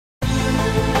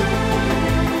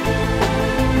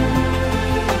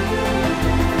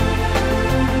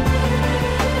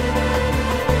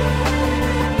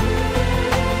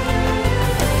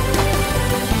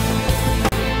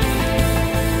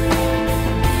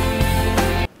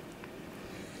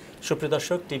সুপ্রিয়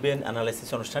দর্শক, TBN analysis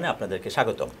অনুষ্ঠানে আপনাদেরকে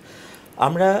স্বাগতম।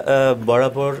 আমরা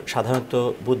বরাবর সাধারণত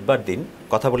বুধবার দিন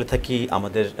কথা বলে থাকি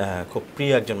আমাদের খুব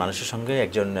প্রিয় একজন মানুষের সঙ্গে,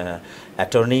 একজন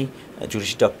অ্যাটর্নি,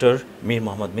 জুডিশি ডক্টর মীর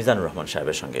মোহাম্মদ মিজানুর রহমান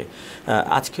সাহেবের সঙ্গে।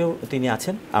 আজকেও তিনি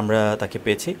আছেন, আমরা তাকে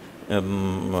পেয়েছি।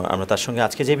 আমরা তার সঙ্গে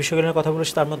আজকে যে বিষয়গুলো নিয়ে কথা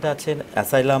বলেছি তার মধ্যে আছেন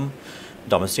অ্যাসাইলাম,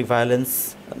 ডোমেস্টিক ভায়োলেন্স,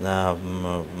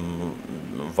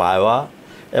 ভায়োয়া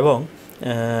এবং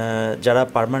যারা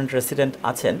পার্মানেন্ট রেসিডেন্ট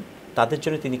আছেন তাদের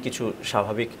জন্য তিনি কিছু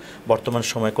স্বাভাবিক বর্তমান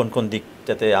সময় কোন কোন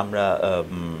দিকটাতে আমরা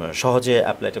সহজে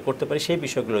অ্যাপ্লাইটা করতে পারি সেই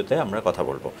বিষয়গুলোতে আমরা কথা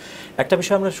বলবো। একটা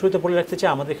বিষয় আমরা শুরুতে বলে রাখতে চাই,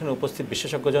 আমাদের এখানে উপস্থিত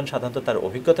বিশেষজ্ঞজন সাধারণত তার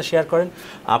অভিজ্ঞতা শেয়ার করেন।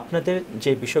 আপনাদের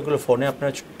যে বিষয়গুলো ফোনে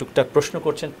আপনারা টুকটাক প্রশ্ন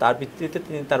করছেন তার ভিত্তিতে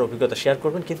তিনি তার অভিজ্ঞতা শেয়ার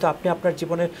করবেন, কিন্তু আপনি আপনার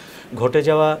জীবনের ঘটে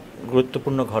যাওয়া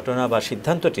গুরুত্বপূর্ণ ঘটনা বা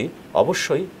সিদ্ধান্তটি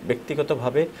অবশ্যই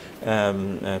ব্যক্তিগতভাবে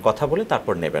কথা বলে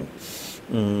তারপর নেবেন।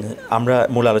 আমরা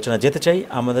মূল আলোচনা যেতে চাই।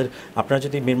 আপনারা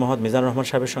যদি মীর মোহাম্মদ মিজানুর রহমান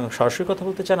সাহেবের সঙ্গে সরাসরি কথা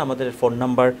বলতে চান, আমাদের ফোন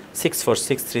নাম্বার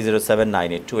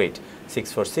 6463079828,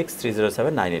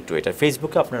 6463079828। আর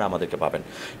ফেসবুকে আপনারা আমাদেরকে পাবেন,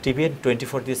 TBN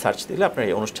 24 দিয়ে সার্চ দিলে আপনারা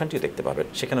এই অনুষ্ঠানটিও দেখতে পাবেন,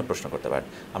 সেখানে প্রশ্ন করতে পারেন।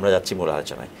 আমরা যাচ্ছি মূল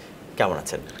আলোচনায়। কেমন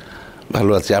আছেন?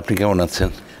 ভালো আছি, আপনি কেমন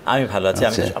আছেন? আমি ভালো আছি।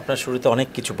 আমি আপনার শুরুতে অনেক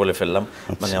কিছু বলে ফেললাম,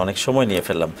 মানে অনেক সময় নিয়ে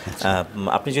ফেললাম।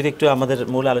 আপনি যদি একটু আমাদের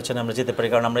মূল আলোচনায় আমরা যেতে পারি,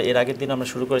 কারণ আমরা এর আগের দিন আমরা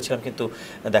শুরু করেছিলাম কিন্তু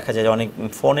দেখা যায় যে অনেক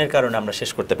ফোনের কারণে আমরা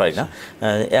শেষ করতে পারি না।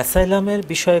 অ্যাসাইলামের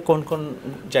বিষয়ে কোন কোন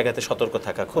জায়গাতে সতর্ক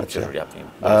থাকা খুব জরুরি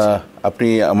আপনি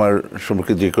আমার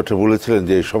সম্পর্কে যে কথা বলেছিলেন,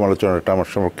 যে সমালোচনাটা আমার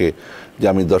সম্পর্কে, যে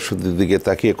আমি দর্শকদের দিকে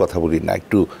তাকিয়ে কথা বলি না,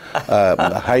 একটু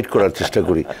হাইড করার চেষ্টা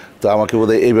করি, তো আমাকে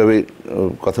বোধহয় এইভাবে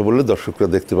কথা বললে দর্শকরা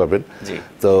দেখতে পাবেন।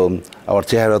 তো আমার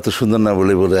চেহারা অত সুন্দর না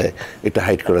বলে বোধহয় এটা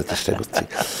হাইড করার চেষ্টা করছি,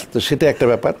 তো সেটা একটা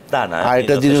ব্যাপার। আর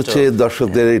একটা জিনিস হচ্ছে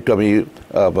দর্শকদের একটু আমি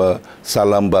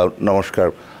সালাম বা নমস্কার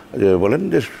বলেন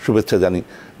যে শুভেচ্ছা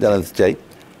জানাতে চাই।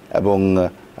 এবং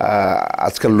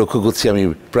আজকাল লক্ষ্য করছি আমি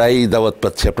প্রায়ই দাওয়াত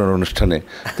পাচ্ছি আপনার অনুষ্ঠানে,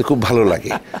 তো খুব ভালো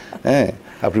লাগে। হ্যাঁ,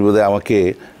 আপনি বোধহয় আমাকে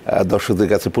দর্শকদের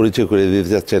কাছে পরিচয় করে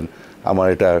দিতে যাচ্ছেন, আমার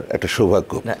এটা একটা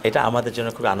সৌভাগ্য। না, এটা আমাদের জন্য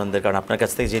খুব আনন্দের, কারণ আপনার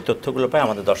কাছ থেকে যে তথ্যগুলো পাই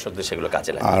আমাদের দর্শকদের সেগুলো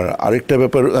কাজে লাগে। আর আরেকটা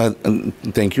ব্যাপার,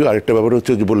 থ্যাংক ইউ, আরেকটা ব্যাপার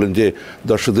হচ্ছে যে বললেন যে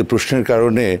দর্শকদের প্রশ্নের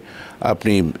কারণে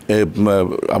আপনি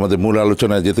আমাদের মূল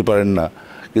আলোচনায় যেতে পারেন না,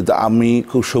 কিন্তু আমি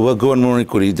খুব সৌভাগ্যবান মনে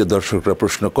করি যে দর্শকরা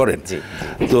প্রশ্ন করেন।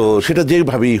 তো সেটা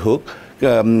যেভাবেই হোক,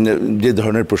 যে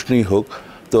ধরনের প্রশ্নই হোক,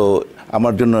 তো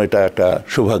আমার জন্য এটা একটা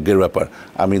সৌভাগ্যের ব্যাপার।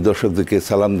 আমি দর্শকদেরকে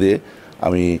সালাম দিয়ে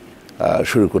আমি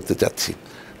শুরু করতে চাচ্ছি।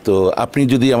 তো আপনি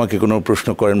যদি আমাকে কোনো প্রশ্ন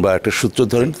করেন বা একটা সূত্র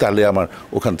ধরেন, তাহলে আমার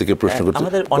ওখান থেকে প্রশ্ন করতে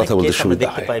কথা বলতে সুবিধা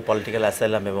হয়। দেখতে পাই পলিটিক্যাল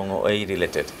অ্যাসাইলাম এবং ওই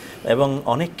রিলেটেড, এবং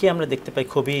অনেককে আমরা দেখতে পাই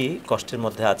খুবই কষ্টের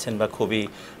মধ্যে আছেন বা খুবই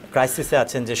ক্রাইসিসে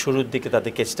আছেন, যে শুরুর দিকে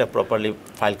তাদের কেসটা প্রপারলি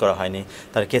ফাইল করা হয়নি,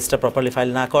 তার কেসটা প্রপারলি ফাইল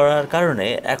না করার কারণে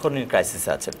এখন ক্রাইসিসে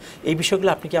আছেন। এই বিষয়গুলো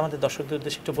আপনি কি আমাদের দর্শকদের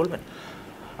উদ্দেশ্যে একটু বলবেন?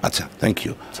 আচ্ছা, থ্যাংক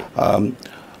ইউ।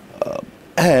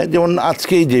 হ্যাঁ, যেমন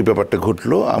আজকেই যে ব্যাপারটা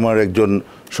ঘটলো, আমার একজন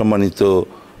সম্মানিত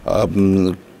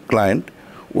ক্লায়েন্ট,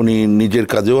 উনি নিজের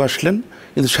কাজেও আসলেন,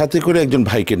 কিন্তু সাথে করে একজন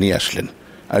ভাইকে নিয়ে আসলেন,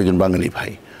 একজন বাঙালি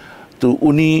ভাই। তো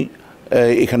উনি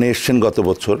এখানে এসছেন গত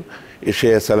বছর, এসে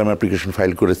অ্যাসাইলাম অ্যাপ্লিকেশন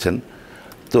ফাইল করেছেন,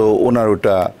 তো ওনার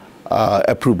ওটা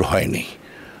অ্যাপ্রুভড হয়নি।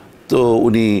 তো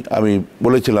আমি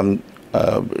বলেছিলাম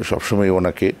সবসময়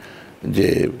ওনাকে যে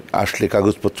আসলে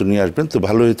কাগজপত্র নিয়ে আসবেন। তো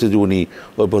ভালো হয়েছে যে উনি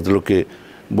ওই ভদ্রলোককে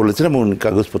বলেছিলাম, উনি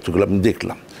কাগজপত্রগুলো আমি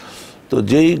দেখলাম। তো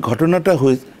যেই ঘটনাটা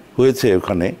হয়েছে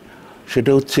ওখানে,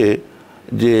 সেটা হচ্ছে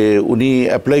যে উনি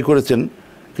অ্যাপ্লাই করেছেন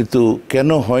কিন্তু কেন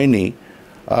হয়নি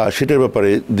সেটার ব্যাপারে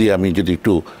দিয়ে আমি যদি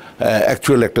একটু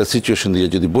অ্যাকচুয়াল একটা সিচুয়েশন দিয়ে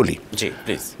যদি বলি।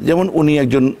 যেমন উনি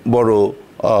একজন বড়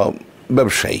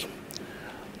ব্যবসায়ী,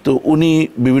 তো উনি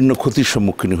বিভিন্ন ক্ষতির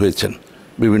সম্মুখীন হয়েছেন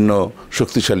বিভিন্ন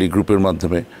শক্তিশালী গ্রুপের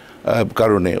মাধ্যমে,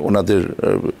 কারণে ওনাদের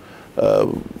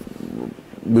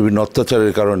বিভিন্ন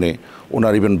অত্যাচারের কারণে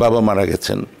ওনার ইভেন বাবা মারা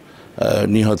গেছেন,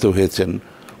 নিহত হয়েছেন,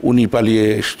 উনি পালিয়ে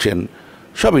এসছেন,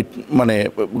 সবই মানে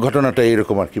ঘটনাটা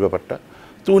এরকম আর কি ব্যাপারটা।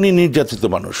 তো উনি নির্যাতিত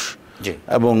মানুষ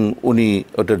এবং উনি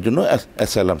ওটার জন্য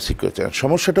অ্যাসাইলাম সিক করেছেন।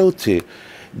 সমস্যাটা হচ্ছে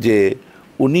যে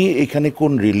উনি এখানে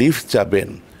কোন রিলিফ চাবেন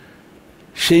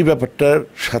সেই ব্যাপারটার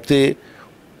সাথে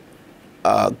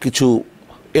কিছু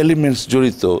এলিমেন্টস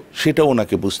জড়িত, সেটা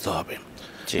ওনাকে বুঝতে হবে।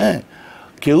 হ্যাঁ,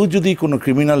 কেউ যদি কোনো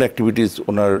ক্রিমিনাল অ্যাক্টিভিটিস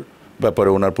ওনার ব্যাপারে,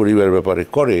 ওনার পরিবারের ব্যাপারে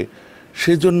করে,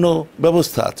 সেজন্য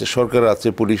ব্যবস্থা আছে, সরকার আছে,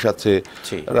 পুলিশ আছে,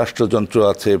 রাষ্ট্রযন্ত্র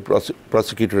আছে,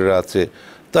 প্রসিকিউটররা আছে,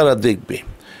 তারা দেখবে।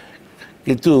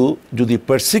 কিন্তু যদি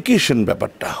পারসিকিউশন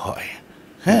ব্যাপারটা হয়,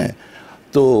 হ্যাঁ,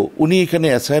 তো উনি এখানে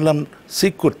অ্যাসাইলাম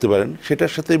সিক করতে পারেন।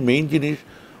 সেটার সাথে মেইন জিনিস,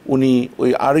 উনি ওই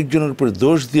আরেকজনের উপরে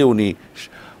দোষ দিয়ে উনি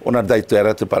ওনার দায়িত্ব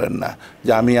এড়াতে পারেন না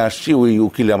যে আমি আসছি ওই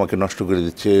উকিল আমাকে নষ্ট করে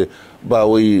দিচ্ছে, বা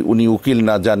উনি উকিল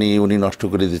না জানি উনি নষ্ট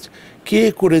করে দিচ্ছে। কে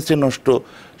করেছে নষ্ট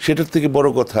সেটার থেকে বড়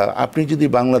কথা, আপনি যদি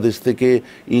বাংলাদেশ থেকে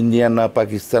ইন্ডিয়া না,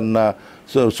 পাকিস্তান না,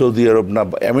 সৌদি আরব না,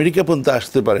 আমেরিকা পর্যন্ত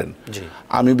আসতে পারেন,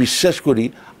 আমি বিশ্বাস করি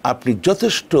আপনি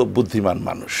যথেষ্ট বুদ্ধিমান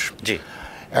মানুষ।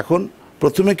 এখন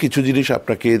প্রথমে কিছু জিনিস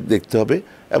আপনাকে দেখতে হবে,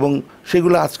 এবং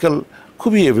সেগুলো আজকাল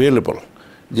খুবই অ্যাভেলেবল,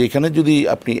 যে এখানে যদি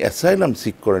আপনি অ্যাসাইলাম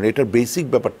সিক করেন, এটার বেসিক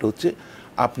ব্যাপারটা হচ্ছে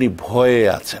আপনি ভয়ে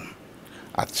আছেন।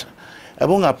 আচ্ছা,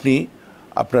 এবং আপনি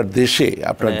আপনার দেশে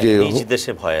আপনার যে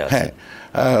দেশে ভয় আছে, হ্যাঁ,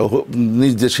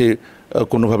 নিজ দেশে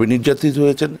কোনোভাবে নির্যাতিত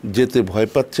হয়েছেন, যেতে ভয়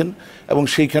পাচ্ছেন, এবং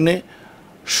সেইখানে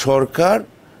সরকার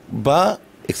বা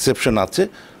এক্সেপশন আছে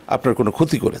আপনার কোনো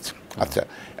ক্ষতি করেছে। আচ্ছা,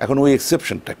 এখন ওই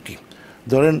এক্সেপশনটা কি?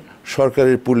 ধরেন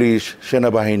সরকারের পুলিশ,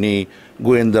 সেনাবাহিনী,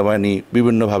 গোয়েন্দা বাহিনী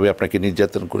বিভিন্নভাবে আপনাকে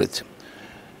নির্যাতন করেছে,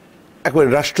 একেবারে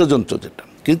রাষ্ট্রযন্ত্র যেটা।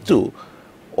 কিন্তু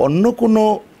অন্য কোনো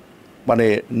মানে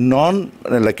নন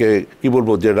মানে লাইক কি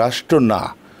বলবো, যে রাষ্ট্র না,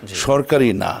 সরকারি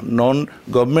না, নন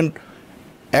গভর্নমেন্ট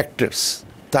অ্যাক্টার্স,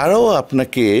 তারাও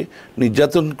আপনাকে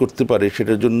নির্যাতন করতে পারে,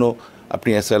 সেটার জন্য আপনি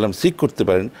অ্যাসাইলাম সিক করতে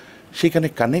পারেন। সেখানে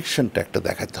কানেকশনটা একটা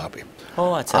দেখাতে হবে। ও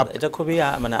আচ্ছা, এটা খুবই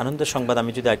মানে আনন্দের সংবাদ।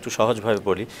 আমি যদি একটু সহজভাবে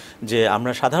বলি, যে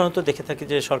আমরা সাধারণত দেখে থাকি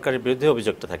যে সরকারের বিরুদ্ধে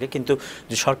অভিযোগটা থাকে, কিন্তু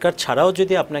যে সরকার ছাড়াও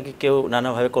যদি আপনাকে কেউ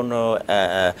নানাভাবে কোনো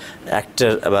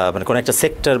অ্যাক্টর বা মানে কোনো একটা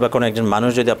সেক্টর বা কোনো একজন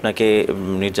মানুষ যদি আপনাকে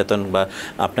নির্যাতন বা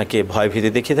আপনাকে ভয় ভীতি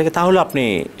দেখিয়ে থাকে, তাহলে আপনি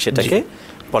সেটাকে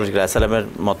পলিটিক্যাল অ্যাসাইলামের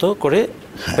মতো করে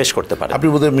পেশ করতে পারেন। আপনি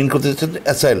বোধহয় মিন করতে চাচ্ছেন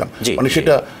অ্যাসাইলাম, মানে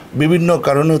সেটা বিভিন্ন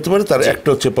কারণে হতে পারে, তার একটা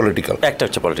হচ্ছে পলিটিক্যাল,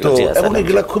 এবং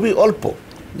এগুলা খুবই অল্প।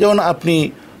 যেমন আপনি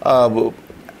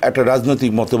একটা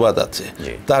রাজনৈতিক মতবাদ আছে,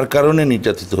 তার কারণে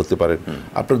নির্যাতিত হতে পারেন,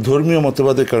 আপনার ধর্মীয়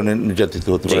মতবাদের কারণে নির্যাতিত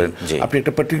হতে পারেন, আপনি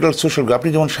একটা পার্টিকুলার সোশ্যাল, আপনি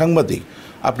যেমন সাংবাদিক,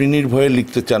 আপনি নির্ভয়ে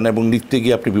লিখতে চান এবং লিখতে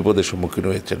গিয়ে আপনি বিপদের সম্মুখীন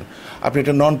হয়েছেন, আপনি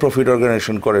একটা নন প্রফিট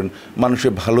অর্গানাইজেশন করেন,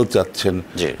 মানুষের ভালো চাচ্ছেন,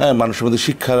 হ্যাঁ, মানুষের মধ্যে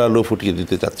শিক্ষার আলো ফুটিয়ে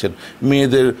দিতে চাচ্ছেন,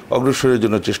 মেয়েদের অগ্রসরের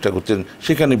জন্য চেষ্টা করছেন,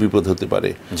 সেখানে বিপদ হতে পারে।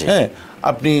 হ্যাঁ,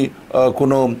 আপনি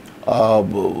কোনো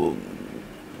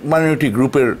মাইনরিটি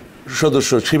গ্রুপের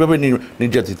সদস্য, সেভাবে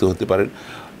নির্যাতিত হতে পারেন।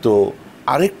 তো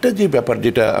আরেকটা যে ব্যাপার,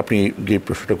 যেটা আপনি যে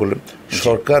প্রশ্নটা করলেন,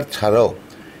 সরকার ছাড়াও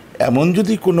এমন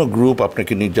যদি কোনো গ্রুপ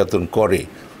আপনাকে নির্যাতন করে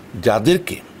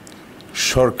যাদেরকে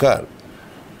সরকার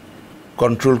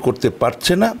কন্ট্রোল করতে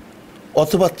পারছে না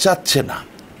অথবা চাচ্ছে না,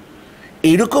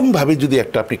 এইরকমভাবে যদি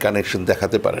একটা আপনি কানেকশন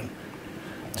দেখাতে পারেন,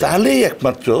 তাহলেই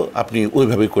একমাত্র আপনি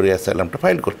ওইভাবে করে অ্যাসাইলামটা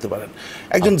ফাইল করতে পারেন।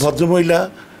 একজন ভদ্রমহিলা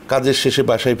কাজের শেষে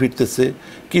বাসায় ফিরতেছে,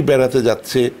 কি বেড়াতে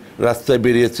যাচ্ছে, রাস্তায়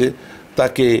বেরিয়েছে,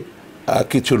 তাকে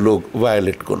কিছু লোক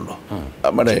ভায়োলেট করলো,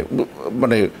 মানে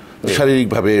মানে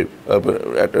শারীরিকভাবে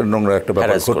একটা নোংরা একটা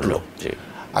ব্যাপার ঘটলো।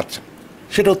 আচ্ছা,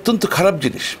 সেটা অত্যন্ত খারাপ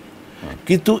জিনিস,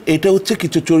 কিন্তু এটা হচ্ছে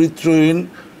কিছু চরিত্রহীন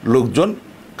লোকজন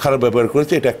খারাপ ব্যবহার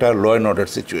করেছে, এটা একটা ল অ্যান্ড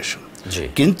অর্ডার সিচুয়েশন।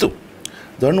 কিন্তু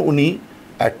ধরুন উনি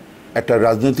একটা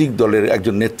রাজনৈতিক দলের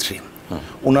একজন নেত্রী,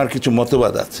 ওনার কিছু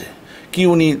মতবাদ আছে, কি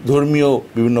উনি ধর্মীয়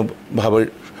বিভিন্নভাবে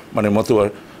মানে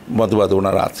মতবাদ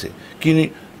ওনার আছে,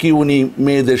 কি উনি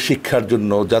মেয়েদের শিক্ষার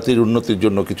জন্য, জাতির উন্নতির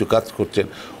জন্য কিছু কাজ করছেন,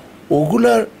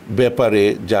 ওগুলার ব্যাপারে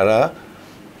যারা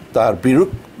তার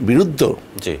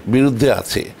বিরুদ্ধে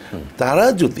আছে, তারা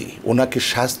যদি ওনাকে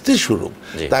শাস্তি স্বরূপ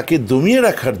তাকে দমিয়ে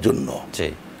রাখার জন্য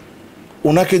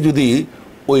ওনাকে যদি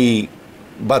ওই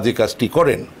বাজে কাজটি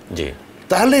করেন,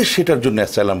 তাহলে সেটার জন্য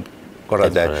অ্যাসাইলাম করা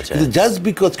যায়। কিন্তু জাস্ট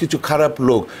বিকজ কিছু খারাপ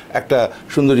লোক একটা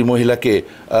সুন্দরী মহিলাকে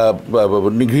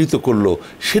নিগৃহীত করলো,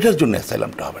 সেটার জন্য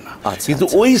অ্যাসাইলামটা হবে না। কিন্তু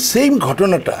ওই সেম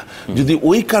ঘটনাটা যদি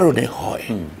ওই কারণে হয়,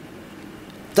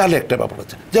 তাহলে একটা ব্যাপার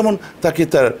হচ্ছে, যেমন তাকে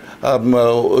তার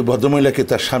ওই ভদ্রমহিলাকে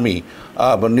তার স্বামী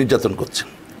নির্যাতন করছে,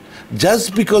 জাস্ট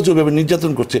বিকজ ওইভাবে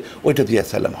নির্যাতন করছে, ওইটা দিয়ে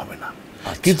অ্যাসাইলাম হবে না।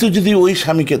 কিন্তু যদি ওই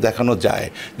স্বামীকে দেখানো যায়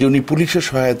যে উনি পুলিশের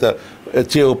সহায়তা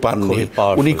চেয়েও পাননি,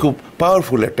 উনি খুব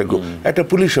পাওয়ারফুল একটা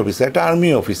পুলিশ অফিসার, একটা আর্মি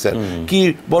অফিসার, কি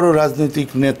বড় রাজনৈতিক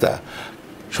নেতা,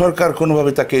 সরকার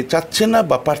কোনোভাবে তাকে চাচ্ছে না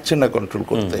বা পারছে না কন্ট্রোল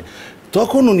করতে,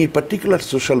 তখন উনি পার্টিকুলার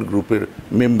সোশ্যাল গ্রুপের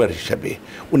মেম্বার হিসাবে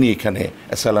উনি এখানে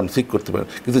অ্যাসাইলাম সিক করতে পারেন।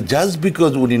 কিন্তু জাস্ট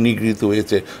বিকজ উনি নিগৃহীত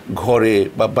হয়েছে ঘরে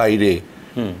বা বাইরে,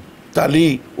 তাহলেই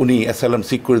উনি অ্যাসাইলাম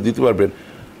সিক করে দিতে পারবেন,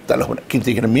 তাহলে হবে না। কিন্তু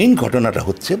এখানে মেইন ঘটনাটা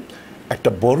হচ্ছে একটা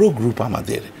বড় গ্রুপ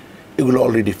আমাদের এগুলো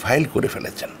অলরেডি ফাইল করে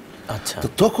ফেলেছেন। তো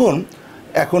তখন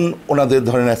এখন ওনাদের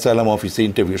ধরেন অ্যাসাইলাম অফিসে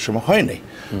ইন্টারভিউর সময় হয় নাই,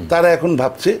 তারা এখন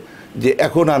ভাবছে যে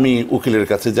এখন আমি উকিলের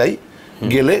কাছে যাই,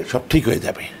 গেলে সব ঠিক হয়ে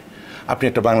যাবে। আপনি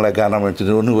একটা বাংলা গান আমার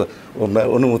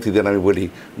অনুমতি দেন, আমি বলি,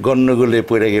 গণ্যগোলে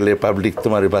পড়ে গেলে পাবলিক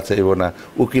তোমারে বাঁচাইব না,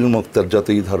 উকিল মুক্তার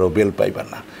যতই ধরো বেল পাইবা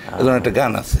না, এরকম একটা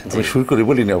গান আছে, আমি সুর করে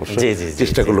বলিনি অবশ্য,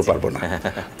 চেষ্টা করলেও পারবো না।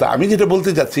 তা আমি যেটা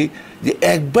বলতে চাচ্ছি যে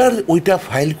একবার ওইটা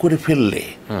ফাইল করে ফেললে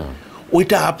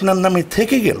ওইটা আপনার নামে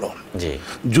থেকে গেল।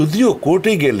 যদিও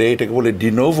কোর্টে গেলে এটাকে বলে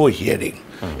de novo hearing,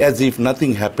 as if nothing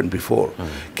happen before,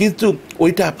 কিন্তু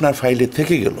ওইটা আপনার ফাইলে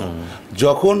থেকে গেল।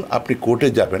 যখন আপনি কোর্টে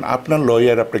যাবেন আপনার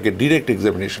লয়ার আপনাকে ডিরেক্ট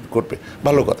এক্সামিনেশন করবে,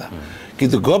 ভালো কথা,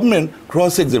 কিন্তু গভর্নমেন্ট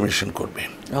ক্রস এক্সামিনেশন করবে।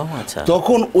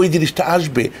 তখন ওই জিনিসটা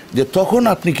আসবে যে তখন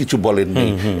আপনি কিছু বলেননি,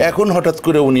 এখন হঠাৎ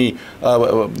করে উনি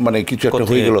মানে কিছু একটা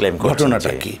হয়ে গেল,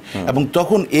 ঘটনাটা কি, এবং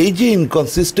তখন এই যে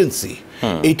ইনকনসিস্টেন্সি,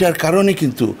 এইটার কারণে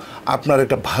কিন্তু আপনার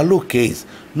একটা ভালো কেস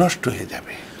নষ্ট হয়ে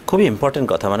যাবে। খুবই ইম্পর্টেন্ট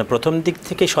কথা, মানে প্রথম দিক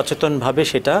থেকে সচেতনভাবে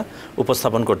সেটা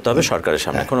উপস্থাপন করতে হবে সরকারের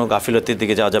সামনে, কোনো গাফিলতির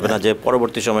দিকে যাওয়া যাবে না যে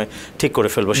পরবর্তী সময় ঠিক করে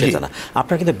ফেলবো সেটা না।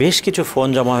 আপনার কিন্তু বেশ কিছু ফোন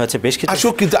জমা হয়েছে, বেশ কিছু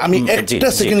আসুক, কিন্তু আমি একটা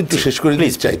সেকেন্ড একটু শেষ করে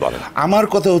দিতে চাই। আমার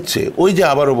কথা হচ্ছে ওই যে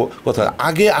আবারও কথা,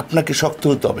 আগে আপনাকে শক্ত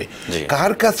হতে হবে।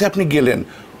 কার কাছে আপনি গেলেন,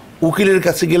 উকিলের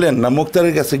কাছে গেলেন না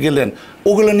মোক্তারের কাছে গেলেন,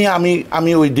 ওগুলো নিয়ে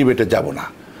আমি ওই ডিবেটে যাব না।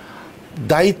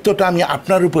 দায়িত্বটা আমি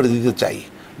আপনার উপরে দিতে চাই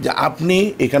যে আপনি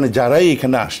এখানে যারাই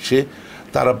এখানে আসছে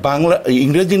তারা বাংলা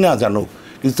ইংরেজি না জানুক,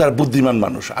 কিন্তু তারা বুদ্ধিমান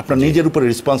মানুষ, আপনার নিজের উপরে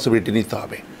রেসপন্সিবিলিটি নিতে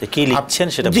হবে। কি লিখছেন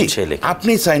সেটা বুঝে লেখেন।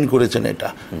 আপনি সাইন করেছেন, এটা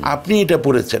আপনি এটা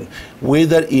পড়েছেন,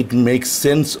 weather it makes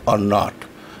sense or not,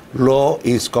 law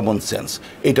is common sense,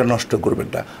 এটা নষ্ট করবেন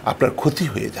না, আপনার ক্ষতি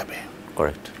হয়ে যাবে।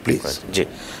 Correct, please. জি,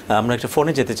 আমরা একটা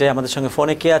ফোনে যেতে চাই। আমাদের সঙ্গে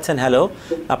ফোনে কে আছেন? হ্যালো,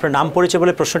 আপনার নাম পরিচয়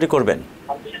বলে প্রশ্নটি করবেন।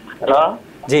 হ্যালো,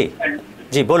 জি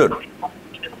জি বলুন।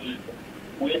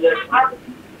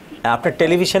 আপনার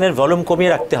টেলিভিশনের ভলিউম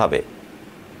কমিয়ে রাখতে হবে।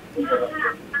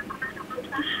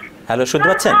 হ্যালো, শুনতে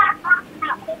পাচ্ছেন?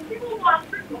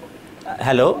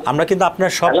 হ্যালো, আমরা কিন্তু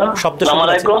আপনার সব শব্দ শুনতে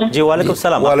পাচ্ছি। জি, ওয়ালাইকুম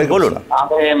সালাম, বলুন।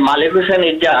 আমি মালিক হোসেন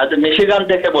ইজাজ মিশিগান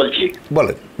থেকে বলছি।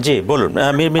 বলেন। জি বলুন,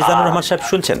 মীর মিজানুর রহমান সাহেব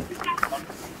শুনছেন?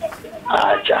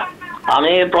 আচ্ছা,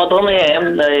 আমি প্রথমে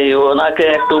ওনাকে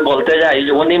একটু বলতে চাই,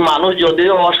 উনি মানুষ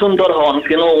যদিও অসুন্দর হন,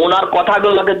 কিন্তু ওনার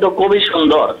কথাগুলো কিন্তু খুবই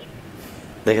সুন্দর।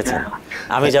 দেখেছেন,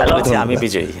 আমি যা বলেছি আমি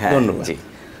বিজয়ী। হ্যাঁ, জি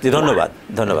জি, ধন্যবাদ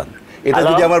ধন্যবাদ। এটা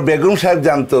যদি আমার বেগম সাহেব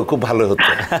জানতো খুব ভালো হতো।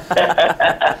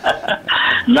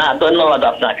 না, ধন্যবাদ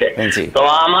আপনাকে। তো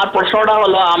আমার প্রশ্নটা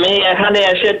হলো, আমি এখানে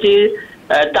এসেছি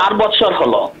 4 বছর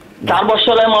হলো। 4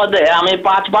 বছরের মধ্যে আমি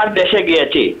 5 বার দেশে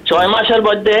গিয়েছি। 6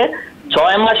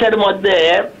 মাসের মধ্যে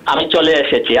আমি চলে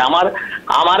এসেছি।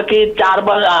 আমার কি 4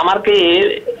 বার, আমার কি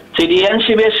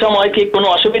সিটিজেনশিপের সময় কি কোনো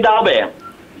অসুবিধা হবে?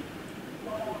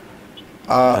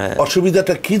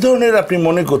 অসুবিধাটা কি ধরনের আপনি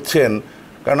মনে করছেন?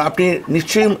 কারণ আপনি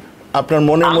নিশ্চয়ই আপনার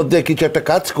মনের মধ্যে কিছু একটা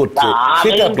কাজ করছে,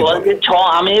 সেটা আপনি বলছেন।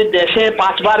 আমি দেশে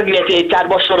 5 বার গিয়েছি এই 4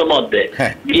 বছরের মধ্যে,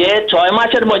 গিয়ে 6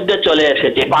 মাসের মধ্যে চলে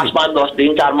এসেছি। 5 মাস 10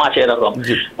 দিন 4 মাস এরকম।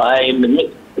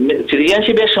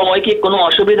 সিটিজেনশিপের সময় কি কোনো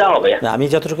অসুবিধা হবে? আমি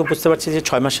যতটুকু বুঝতে পারছি যে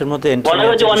 6 মাসের মধ্যে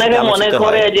অনেকে মনে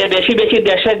করে যে বেশি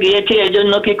দেশে গিয়েছি এই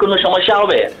জন্য কি কোনো সমস্যা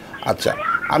হবে? আচ্ছা,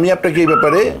 আমি আপনাকে এই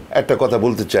ব্যাপারে একটা কথা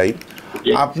বলতে চাই।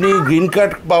 আপনি গ্রিন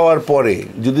কার্ড পাওয়ার পরে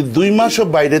যদি 2 মাসও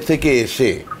বাইরে থেকে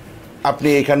এসে আপনি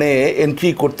এখানে এন্ট্রি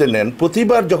করতে নেন,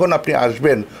 প্রতিবার যখন আপনি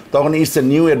আসবেন তখন ইটস এ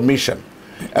নিউ অ্যাডমিশন,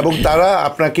 এবং তারা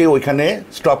আপনাকে ওইখানে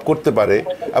স্টপ করতে পারে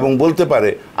এবং বলতে পারে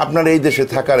আপনার এই দেশে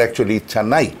থাকার অ্যাকচুয়ালি ইচ্ছা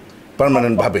নাই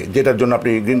পার্মানেন্টভাবে, যেটার জন্য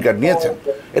আপনি গ্রিন কার্ড নিয়েছেন,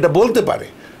 এটা বলতে পারে।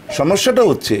 সমস্যাটা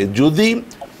হচ্ছে যদি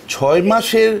 6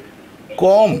 মাসের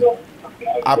কম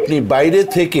আপনি বাইরে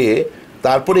থেকে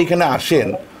তারপরে এখানে আসেন,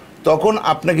 তখন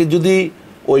আপনাকে যদি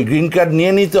ওই গ্রিন কার্ড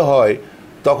নিয়ে নিতে হয়,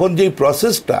 তখন যেই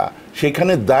প্রসেসটা,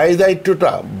 সেখানে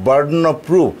দায়িত্বটা, বার্ডেন অফ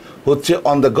প্রুফ হচ্ছে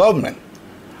অন দ্য গভর্নমেন্ট।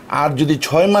 আর যদি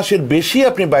 6 মাসের বেশি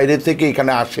আপনি বাইরে থেকে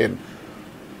এখানে আসেন,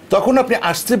 তখন আপনি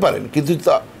আসতে পারেন, কিন্তু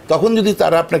তখন যদি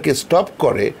তারা আপনাকে স্টপ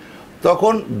করে,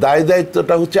 তখন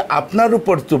দায়িত্বটা হচ্ছে আপনার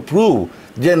উপর তো প্রুভ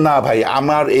যে না ভাই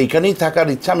আমার এইখানেই থাকার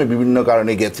ইচ্ছা, আমি বিভিন্ন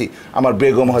কারণে গেছি, আমার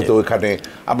বেগম হয়তো ওইখানে,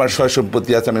 আমার সয়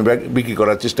সম্পত্তি আছে আমি বিক্রি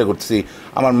করার চেষ্টা করছি,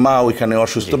 আমার মা ওইখানে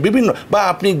অসুস্থ, বিভিন্ন, বা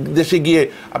আপনি দেশে গিয়ে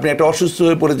আপনি একটা অসুস্থ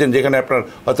হয়ে পড়েছেন যেখানে আপনার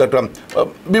হয়তো একটা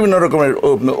বিভিন্ন রকমের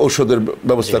ঔষধের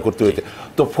ব্যবস্থা করতে হয়েছে।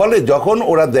 তো ফলে যখন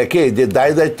ওরা দেখে যে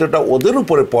দায়িত্বটা ওদের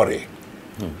উপরে পড়ে,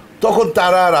 তখন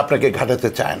তারা আর আপনাকে ঘাটাতে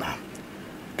চায় না।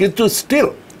 কিন্তু স্টিল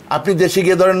আপনি দেশে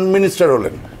গিয়ে ধরেন মিনিস্টার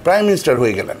হলেন, প্রাইম মিনিস্টার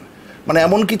হয়ে গেলেন, মানে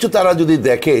এমন কিছু তারা যদি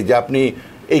দেখে যে আপনি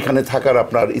এইখানে থাকার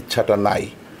আপনার ইচ্ছাটা নাই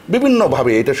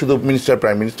বিভিন্নভাবে, এটা শুধু মিনিস্টার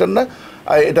প্রাইম মিনিস্টার না,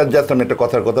 এটা জাস্ট আমি একটা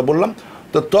কথার কথা বললাম,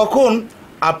 তো তখন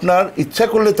আপনার ইচ্ছা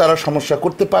করলে তারা সমস্যা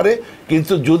করতে পারে।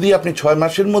 কিন্তু যদি আপনি 6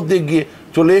 মাসের মধ্যে গিয়ে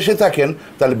চলে এসে থাকেন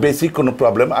তাহলে বেসিক কোনো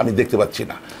প্রবলেম আমি দেখতে পাচ্ছি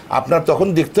না। আপনার তখন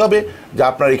দেখতে হবে যে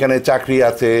আপনার এখানে চাকরি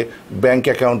আছে, ব্যাংক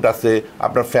অ্যাকাউন্ট আছে,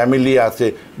 আপনার ফ্যামিলি আছে,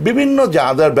 বিভিন্ন যে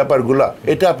আদার ব্যাপারগুলো,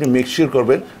 এটা আপনি মেক শিওর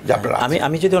করবেন যে আপনার।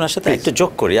 আমি যদি ওনার সাথে একটু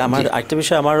যোগ করি, আমার একটা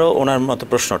বিষয়, আমারও ওনার মতো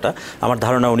প্রশ্নটা, আমার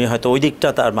ধারণা উনি হয়তো ওই দিকটা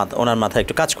ওনার মাথায়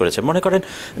একটু কাজ করেছে। মনে করেন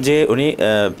যে উনি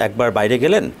একবার বাইরে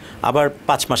গেলেন, আবার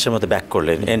 5 মাসের মধ্যে ব্যাক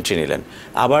করলেন, এন্ট্রি নিলেন,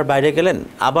 আবার বাইরে গেলেন,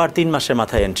 আবার 3 মাসের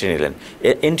মাথায় এন্ট্রি নিলেন,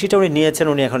 এন্ট্রিটা উনি নিয়েছেন,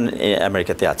 উনি এখন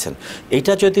আমেরিকাতে আছেন।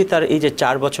 এইটা যদি তার এই যে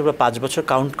 4 বছর বা 5 বছর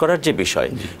কাউন্ট করার যে বিষয়,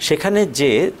 সেখানে যে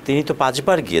তিনি তো 5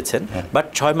 বার গিয়েছেন, বাট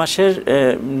 6 মাসের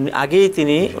আগেই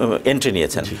তিনি এন্ট্রি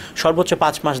নিয়েছেন, সর্বোচ্চ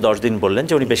 5 মাস 10 দিন বললেন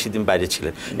যে উনি বেশি দিন বাইরে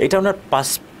ছিলেন। এটা ওনার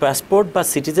পাসপোর্ট বা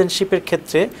সিটিজেনশিপের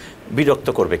ক্ষেত্রে বিরক্ত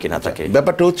করবে কিনা তাকে?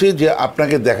 ব্যাপারটা হচ্ছে যে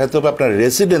আপনাকে দেখাতে হবে আপনার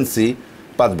রেসিডেন্সি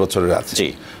 5 বছরের আছে।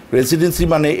 রেসিডেন্সি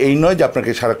মানে এই নয় যে আপনাকে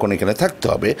সারাক্ষণ এখানে থাকতে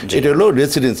হবে, এটা হলো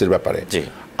রেসিডেন্সির ব্যাপারে।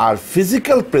 আর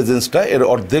ফিজিক্যাল প্রেজেন্সটা এর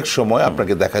অর্ধেক সময়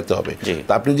আপনাকে দেখাতে হবে।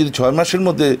 তা আপনি যদি 6 মাসের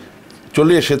মধ্যে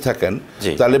চলে এসে থাকেন,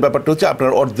 তাহলে ব্যাপারটা হচ্ছে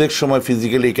আপনার অর্ধেক সময়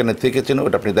ফিজিক্যালি এখানে থেকেছেন,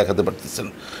 ওটা আপনি দেখাতে পারতেছেন।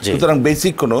 সুতরাং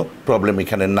বেসিক কোনো প্রবলেম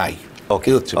এখানে নাই। ওকে,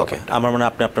 আমার মনে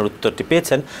হয় আপনি আপনার উত্তরটি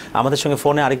পেয়েছেন। আমাদের সঙ্গে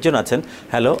ফোনে আরেকজন আছেন।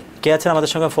 হ্যালো, কে আছেন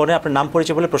আমাদের সঙ্গে ফোনে? আপনার নাম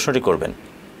পরিচয় বলে প্রশ্নটি করবেন।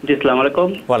 জি, আসসালামু আলাইকুম।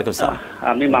 ওয়ালাইকুম আসসালাম।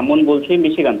 আমি মামুন বলছি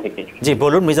মিশিগান থেকে। জি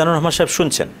বলুন, মিজানুর রহমান সাহেব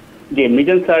শুনছেন। জি,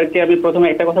 মিজান স্যারকে আমি প্রথমে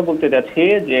একটা কথা বলতে যাচ্ছি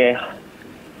যে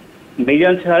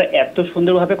মিজান স্যার এত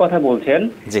সুন্দরভাবে কথা বলছেন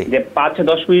যে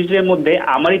 5-10 মিনিটের মধ্যে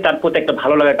আমারই তার প্রতি একটা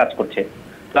ভালো লাগা কাজ করছে।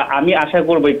 তো আমি আশা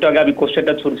করবো, একটু আগে আমি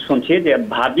কোশ্চেনটা শুনছি যে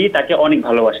ভাবি তাকে অনেক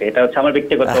ভালোবাসে, এটা হচ্ছে আমার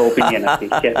ব্যক্তিগত ওপিনিয়ন আছে।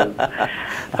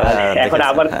 এখন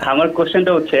আমার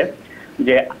কোশ্চেনটা হচ্ছে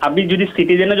যে আমি যদি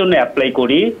সিটিজেনের জন্য অ্যাপ্লাই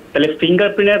করি, তাহলে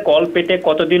ফিঙ্গারপ্রিন্টের কল পেতে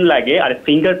কতদিন লাগে? আর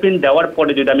ফিঙ্গারপ্রিন্ট দেওয়ার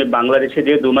পরে যদি আমি বাংলাদেশে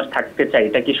যে 2 মাস থাকতে চাই,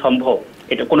 এটা কি সম্ভব?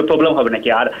 এটা কোনো প্রবলেম হবে নাকি?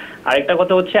 আর আরেকটা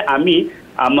কথা হচ্ছে, আমি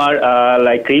আমার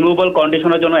লাইক রিমুভাল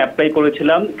কন্ডিশনের জন্য অ্যাপ্লাই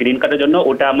করেছিলাম গ্রিন কার্ডের জন্য,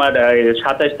 ওটা আমার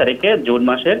 27 তারিখে জুন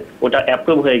মাসের ওটা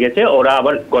অ্যাপ্রুভ হয়ে গেছে। ওরা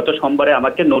আবার গত সোমবারে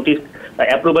আমাকে নোটিশ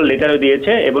অ্যাপ্রুভাল লেটারও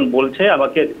দিয়েছে এবং বলছে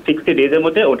আমাকে 60 ডেজের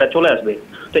মধ্যে ওটা চলে আসবে।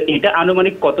 তো এটা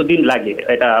আনুমানিক কতদিন লাগে?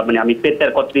 এটা মানে আমি পেতে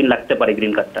আর কতদিন লাগতে পারে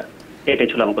গ্রিন কার্ডটা? এটাই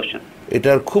ছিল আমার কোশ্চেন।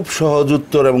 এটার খুব সহজ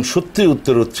উত্তর এবং সত্যি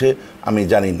উত্তর হচ্ছে আমি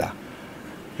জানি না।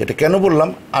 এটা কেন বললাম,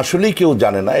 আসলেই কেউ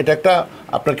জানে না। এটা একটা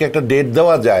আপনাকে একটা ডেট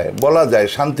দেওয়া যায়, বলা যায়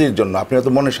শান্তির জন্য, আপনি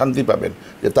হয়তো মনে শান্তি পাবেন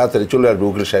যে তাড়াতাড়ি চলে আসবে,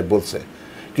 উকিল সাহেব বলছে।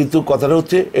 কিন্তু কথাটা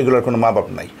হচ্ছে এগুলোর কোনো মা বাপ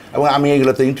নাই এবং আমি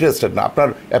এগুলোতে ইন্টারেস্টেড না। আপনার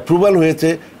অ্যাপ্রুভাল হয়েছে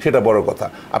সেটা বড় কথা,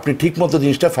 আপনি ঠিকমতো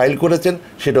জিনিসটা ফাইল করেছেন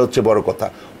সেটা হচ্ছে বড় কথা।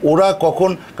 ওরা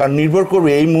কখন, কারণ নির্ভর করবে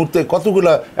এই মুহূর্তে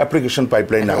কতগুলো অ্যাপ্লিকেশন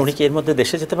পাইপলাইন আছে। উনি কি এর মধ্যে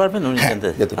দেশে যেতে পারবেন?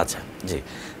 আচ্ছা, জি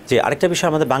জি। আরেকটা বিষয়,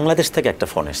 আমাদের বাংলাদেশ থেকে একটা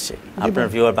ফোন এসছে।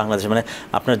 আপনার ভিউয়ার বাংলাদেশ, মানে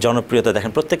আপনার জনপ্রিয়তা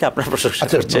দেখেন, প্রত্যেকে আপনার প্রশংসা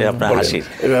করছে, আপনার হাসির।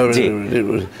 জি,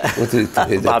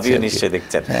 ভাবিও নিশ্চয়ই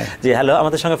দেখছেন। জি, হ্যালো,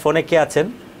 আমাদের সঙ্গে ফোনে কে আছেন?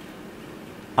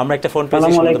 আমরা একটা ফোন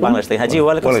পেয়েছি বাংলাদেশ থেকে। হ্যাঁ জি,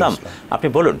 ওয়ালাইকুম আসসালাম, আপনি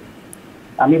বলুন।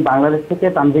 আমি বাংলাদেশ থেকে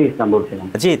তানভীর ইসলাম বলছিলাম।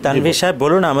 জি, তানভীর সাহেব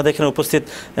বলুন, আমাদের এখানে উপস্থিত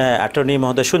অ্যাটর্নি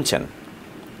মহোদয় শুনছেন।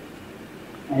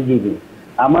 জি জি,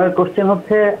 আমার কোশ্চেন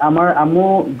হচ্ছে, আমার আম্মু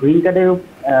গ্রিন কার্ডের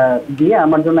দিয়ে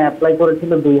আমার জন্য অ্যাপ্লাই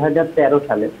করেছিল 2013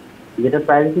 সালে, যেটা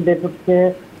প্রায়োরিটি ডেট হচ্ছে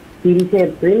 30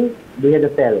 এপ্রিল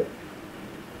 2013।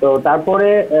 তো তারপরে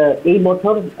এই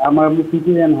বছর আমার আম্মু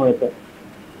সিটিজেন হয়েছে।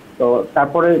 তো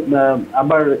তারপরে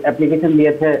আবার অ্যাপ্লিকেশন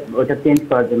দিয়েছে ওটা চেঞ্জ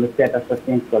করার জন্য, স্ট্যাটাসটা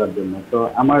চেঞ্জ করার জন্য। তো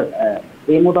আমার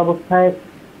এই মত অবস্থায়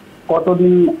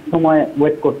কতদিন সময়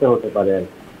ওয়েট করতে হতে পারে?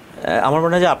 আমার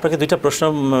মনে হয় যে আপনাকে 2টা প্রশ্ন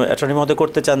অ্যাটর্নি মহোদয়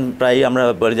করতে চান। প্রায় আমরা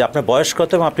বলি যে আপনার বয়স কত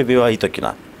এবং আপনি বিবাহিত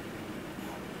কিনা?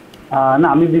 না,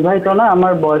 আমি বিবাহিত না,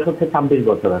 আমার বয়স হচ্ছে 26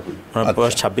 বছর এখন।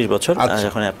 বয়স 26 বছর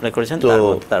এখন অ্যাপ্লাই করেছেন। তো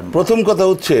প্রথম কথা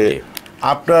হচ্ছে,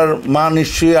 আপনার মা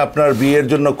নিশ্চয়ই আপনার বিয়ের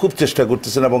জন্য খুব চেষ্টা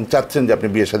করতেছেন এবং চাচ্ছেন যে আপনি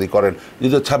বিয়ে শাদী করেন। যদি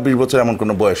 26 বছর এমন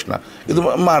কোনো বয়স না, কিন্তু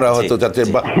মারা হয়তো চাচ্ছে,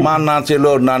 মা না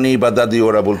চেলো নানি বা দাদি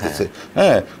ওরা বলতেছে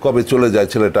হ্যাঁ কবে চলে যায়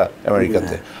ছেলেটা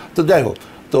আমেরিকাতে। তো যাই হোক,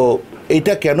 তো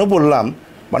এইটা কেন বললাম,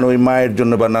 মানে ওই মায়ের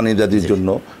জন্য বা নানি দাদির জন্য,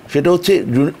 সেটা হচ্ছে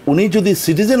উনি যদি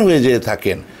সিটিজেন হয়ে যেয়ে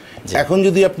থাকেন, এখন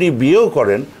যদি আপনি বিয়েও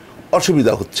করেন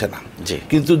অসুবিধা হচ্ছে না।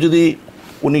 কিন্তু যদি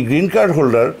উনি গ্রিন কার্ড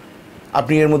হোল্ডার,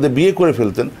 আপনি এর মধ্যে বিয়ে করে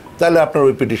ফেলতেন, তাহলে আপনার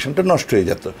ওই পিটিশনটা নষ্ট হয়ে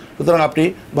যেত। সুতরাং আপনি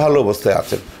ভালো অবস্থায়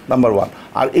আছেন, নাম্বার 1।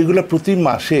 আর এগুলো প্রতি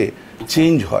মাসে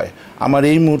চেঞ্জ হয়, আমার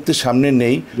এই মুহূর্তে সামনে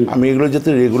নেই। আমি এগুলো যাতে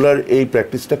রেগুলার এই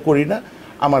প্র্যাকটিসটা করি না,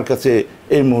 আমার কাছে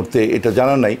এই মুহূর্তে এটা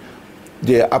জানা নাই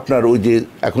যে আপনার ওই যে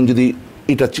এখন যদি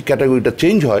এটা ক্যাটাগরিটা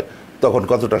চেঞ্জ হয় তখন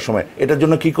কতটা সময়। এটার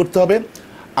জন্য কি করতে হবে,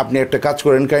 আপনি একটা কাজ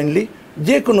করেন, কাইন্ডলি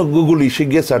যে কোনো গুগল ইসে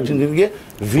গিয়ে সার্চ ইঞ্জিনে গিয়ে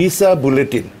visa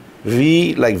bulletin, V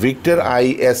like Victor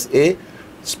ISA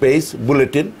space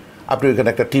bulletin, আপনি ওইখানে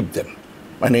একটা টিপ দেন,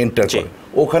 মানে এন্টার করেন,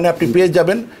 ওখানে আপনি পেয়ে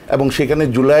যাবেন। এবং সেখানে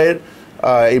জুলাইয়ের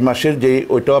এই মাসের যে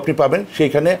ওইটাও আপনি পাবেন,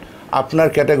 সেইখানে আপনার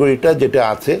ক্যাটাগরিটা যেটা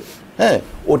আছে, হ্যাঁ,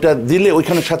 ওটা দিলে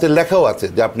ওইখানে সাথে লেখাও আছে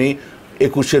যে আপনি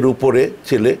 21-এর উপরে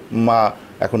ছেলে, মা,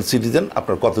 এখন সিটিজেন,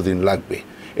 আপনার কতদিন লাগবে,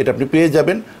 এটা আপনি পেয়ে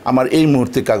যাবেন। আমার এই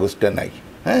মুহূর্তে কাগজটা নাই,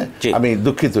 হ্যাঁ, আমি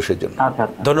দুঃখিত সেজন্য।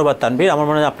 ধন্যবাদ তানভীর, আমার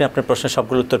মনে হয় আপনি আপনার প্রশ্নের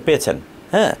সবগুলো উত্তর পেয়েছেন।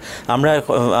 হ্যাঁ, আমরা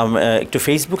একটু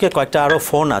ফেসবুকে কয়েকটা আরও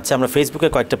ফোন আছে, আমরা ফেসবুকে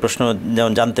কয়েকটা প্রশ্ন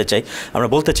যেমন জানতে চাই, আমরা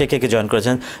বলতে চাই কে কে জয়েন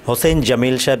করেছেন। হোসেন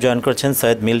জামিল সাহেব জয়েন করেছেন,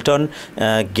 সৈয়দ মিল্টন,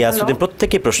 গিয়াসউদ্দিন,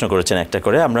 প্রত্যেকেই প্রশ্ন করেছেন একটা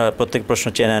করে, আমরা প্রত্যেক প্রশ্ন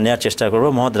নেওয়ার চেষ্টা করব।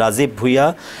 মোহাম্মদ রাজীব ভুইয়া,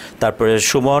 তারপরে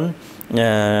সুমন,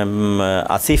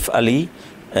 আসিফ আলী,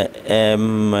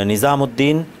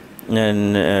 নিজামউদ্দিন,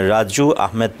 রাজু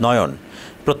আহমেদ নয়ন,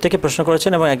 প্রত্যেকে প্রশ্ন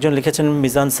করেছেন এবং একজন লিখেছেন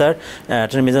Mizan sir,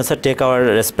 Mizan sir take our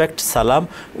respect, সালাম,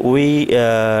 we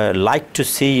like to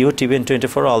C you TBN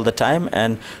 24 all the time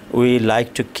and we like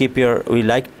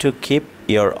to keep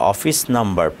your office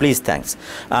number please, thanks.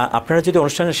 আপনারা যদি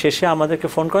অনুষ্ঠানের শেষে আমাদেরকে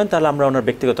ফোন করেন তাহলে আমরা ওনার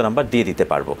ব্যক্তিগত নাম্বার দিয়ে দিতে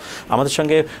পারবো। আমাদের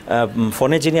সঙ্গে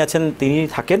ফোনে যিনি আছেন তিনি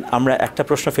থাকেন। আমরা একটা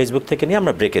প্রশ্ন ফেসবুক থেকে নিয়ে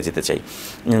আমরা ব্রেকে যেতে চাই।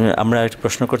 আমরা একটা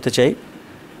প্রশ্ন করতে চাই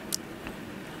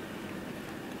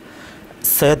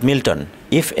Syed Milton,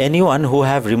 if anyone who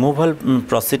have removal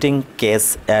proceeding case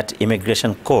at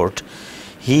immigration court,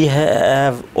 he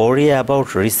have worry about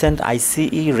recent ICE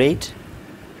rate?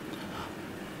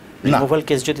 Removal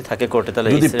case যদি থাকে কোর্টে তাহলে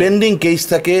যদি পেন্ডিং কেস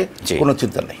থাকে কোনো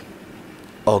চিন্তা নেই।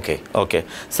 ওকে ওকে,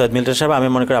 সৈয়দ মিল্টন সাহেব, আমি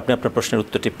মনে করি আপনি আপনার প্রশ্নের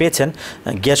উত্তরটি পেয়েছেন।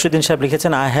 গিয়াসউদ্দিন সাহেব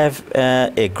লিখেছেন, I have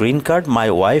a green card, my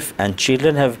wife and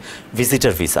children have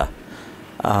visitor visa,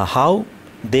 how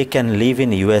they can live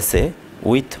in USA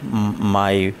with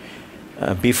my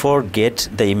before get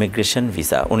the immigration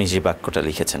visa? উনি যে বাক্যটা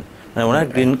লিখেছেন, মানে ওনার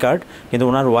গ্রিন কার্ড কিন্তু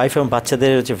ওনার ওয়াইফ এবং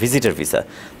বাচ্চাদের হচ্ছে ভিজিটার ভিসা,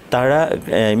 তারা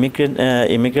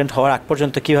ইমিগ্রেন্ট হওয়ার আগ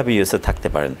পর্যন্ত কীভাবে USA থাকতে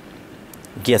পারেন?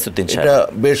 গিয়াসউদ্দিন সাহেব, এটা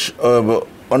বেশ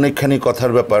অনেকখানি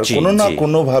কথার ব্যাপার। কোনো না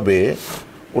কোনোভাবে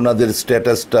ওনাদের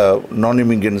স্ট্যাটাসটা, নন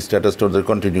ইমিগ্রেন্ট স্ট্যাটাসটা ওদের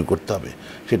কন্টিনিউ করতে হবে।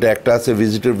 সেটা একটা আছে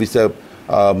ভিজিটার ভিসা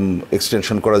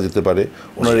এক্সটেনশন করা যেতে পারে,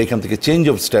 ওনারা এখান থেকে চেঞ্জ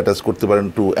অফ স্ট্যাটাস করতে পারেন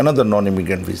to another non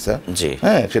immigrant visa,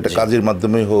 হ্যাঁ, সেটা কাজের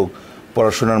মাধ্যমে হোক,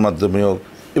 পড়াশোনার মাধ্যমে হোক,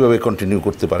 এভাবে কন্টিনিউ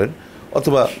করতে পারেন,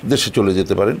 অথবা দেশে চলে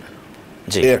যেতে পারেন।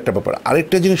 এই একটা ব্যাপার।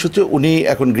 আরেকটা জিনিস হচ্ছে, উনি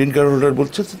এখন গ্রিন কার্ড হোল্ডার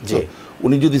বলছেন,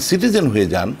 উনি যদি সিটিজেন হয়ে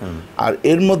যান আর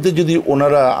এর মধ্যে যদি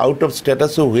ওনারা আউট অফ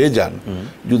স্ট্যাটাসও হয়ে যান,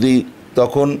 যদি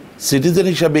তখন সিটিজেন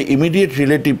হিসাবে ইমিডিয়েট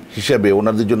রিলেটিভ হিসাবে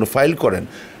ওনাদের জন্য ফাইল করেন,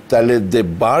 তাহলে যে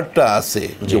বারটা আছে,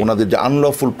 যে ওনাদের যে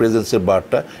আনলফুল প্রেজেন্সের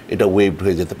বারটা, এটা ওয়েভড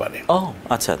হয়ে যেতে পারে। ও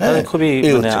আচ্ছা, তাহলে খুবই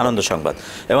আনন্দ সংবাদ।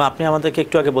 এবং আপনি আমাদেরকে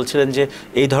একটু আগে বলছিলেন যে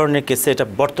এই ধরনের কেসে এটা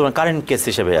বর্তমান কারেন্ট কেস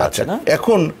হিসেবে আছে না?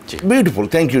 এখন beautiful,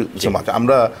 thank you so much.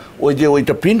 আমরা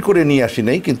ওইটা প্রিন্ট করে নিয়ে আসি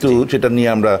নাই, কিন্তু সেটা নিয়ে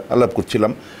আমরা আলাপ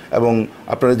করছিলাম। এবং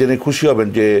আপনারা জেনে খুশি হবেন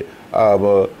যে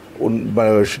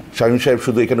শামীম সাহেব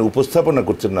শুধু এখানে উপস্থাপনা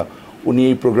করছেন না, উনি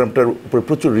এই প্রোগ্রামটার উপরে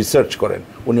প্রচুর রিসার্চ করেন।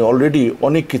 উনি অলরেডি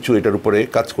অনেক কিছু এটার উপরে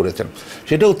কাজ করেছেন।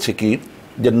 সেটা হচ্ছে কি,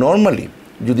 যে নর্মালি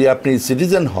যদি আপনি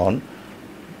সিটিজেন হন,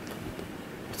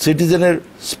 সিটিজেনের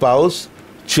spouse,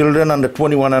 children under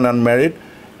 21 and unmarried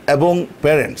এবং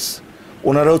প্যারেন্টস,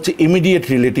 ওনারা হচ্ছে ইমিডিয়েট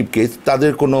রিলেটিভ কেস,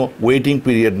 তাদের কোনো ওয়েটিং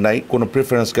পিরিয়ড নাই, কোনো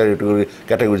প্রেফারেন্স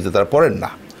ক্যাটাগরিতে তারা পড়েন না।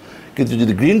 কিন্তু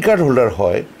যদি গ্রিন কার্ড হোল্ডার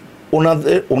হয়,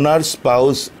 ওনার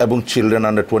স্পাউস এবং চিলড্রেন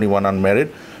আন্ডার 21 আনম্যারিড,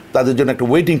 তাদের জন্য একটা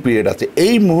ওয়েটিং পিরিয়ড আছে।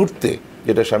 এই মুহূর্তে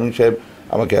যেটা শামীম সাহেব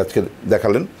আমাকে আজকে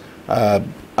দেখালেন,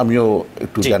 আমিও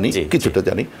একটু জানি, কিছুটা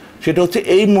জানি, সেটা হচ্ছে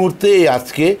এই মুহূর্তে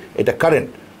আজকে এটা কারেন্ট,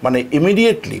 মানে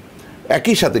ইমিডিয়েটলি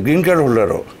একই সাথে গ্রিন কার্ড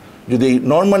হোল্ডারও, যদি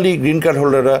নর্মালি গ্রিন কার্ড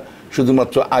হোল্ডাররা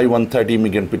শুধুমাত্র I-130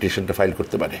 ইমিগ্রেন্ট পিটিশনটা ফাইল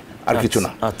করতে পারে, আর কিছু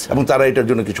না, এবং তারা এটার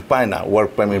জন্য কিছু পায় না,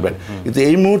 ওয়ার্ক পারমিট। কিন্তু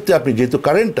এই মুহূর্তে আপনি যেহেতু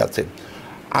কারেন্ট আছে,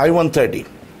 I-130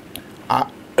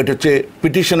 এটা হচ্ছে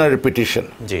পিটিশনারের petition,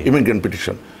 immigrant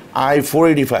petition.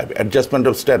 I-485 adjustment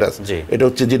of status, এটা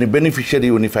হচ্ছে যিনি বেনিফিশিয়ারি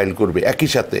উনি ফাইল করবে একই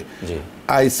সাথে।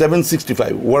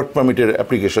 I-765 ওয়ার্ক পারমিটের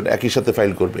অ্যাপ্লিকেশন একই সাথে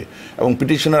ফাইল করবে। এবং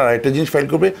পিটিশনার আরেকটা জিনিস ফাইল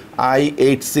করবে,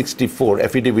 I-864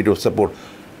 অ্যাফিডেভিট অফ সাপোর্ট।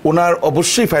 ওনার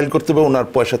অবশ্যই ফাইল করতে হবে, ওনার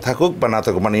পয়সা থাকুক বা না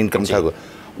থাকুক, মানে ইনকাম থাকুক।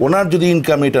 ওনার যদি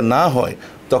ইনকাম এটা না হয়,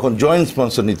 তখন জয়েন্ট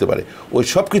স্পন্সর নিতে পারে। ওই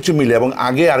সব কিছু মিলে, এবং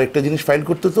আগে আরেকটা জিনিস ফাইল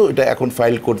করতে, তো এটা এখন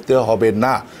ফাইল করতে হবে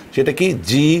না। সেটা কি,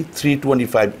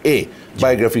 G325A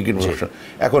বায়োগ্রাফিক ইনফরমেশন।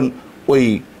 এখন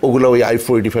ওগুলো ওই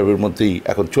I-485 এর মধ্যেই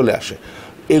এখন চলে আসে।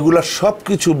 এগুলা সব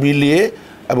কিছু মিলিয়ে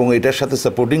এবং এটার সাথে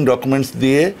সাপোর্টিং ডকুমেন্টস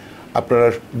দিয়ে আপনারা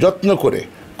যত্ন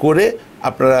করে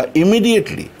আপনারা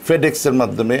ইমিডিয়েটলি ফেডেক্সের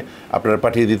মাধ্যমে আপনারা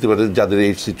পাঠিয়ে দিতে পারেন যাদের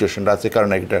এই সিচুয়েশনটা আছে, কারণ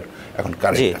এটা এখন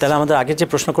জি। তাহলে আমাদের আগে যে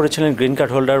প্রশ্ন করেছিলেন গ্রিন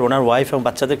কার্ড হোল্ডার, ওনার ওয়াইফ এবং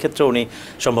বাচ্চাদের ক্ষেত্রে উনি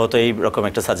সম্ভবত এই রকম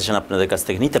একটা সাজেশন আপনাদের কাছ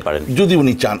থেকে নিতে পারেন যদি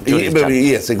উনি চান।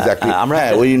 Yes, exactly. আমরা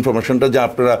ওই ইনফরমেশনটা যে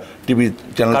আপনারা টিভি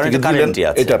চ্যানেল থেকে দিলেন,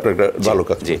 এটা আপনার একটা ভালো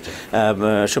কাজ। জি।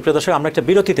 সুপ্রিয় দর্শক, আমরা একটা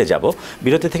বিরতিতে যাব।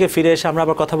 বিরতি থেকে ফিরে এসে আমরা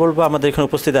আবার কথা বলবো আমাদের এখানে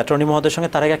উপস্থিত অ্যাটর্নি মহোদয়ের সঙ্গে।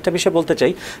 তার আগে একটা বিষয় বলতে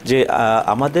চাই যে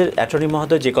আমাদের অ্যাটর্নি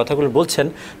মহোদয় যে কথাগুলো বলছেন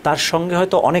তার সঙ্গে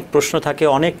হয়তো অনেক প্রশ্ন থাকে,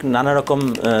 অনেক নানা রকম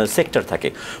সেক্টর থাকে,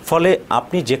 ফলে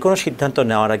আপনি যে কোনো সিদ্ধান্ত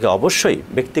নেওয়ার আগে অবশ্যই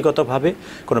ব্যক্তিগতভাবে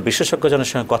কোনো বিশেষজ্ঞজনের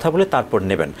সঙ্গে কথা বলে তারপর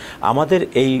নেবেন। আমাদের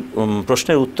এই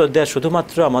প্রশ্নের উত্তর দেওয়া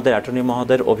শুধুমাত্র আমাদের অ্যাটর্নি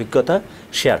মহোদয়ের অভিজ্ঞতা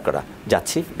শেয়ার করা।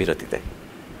 যাচ্ছি বিরতিতে।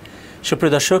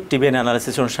 সুপ্রিয় দর্শক, টিবিএন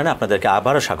অ্যানালিসিস অনুষ্ঠানে আপনাদেরকে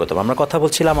আবারও স্বাগতম। আমরা কথা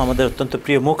বলছিলাম আমাদের অত্যন্ত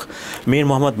প্রিয় মুখ মীর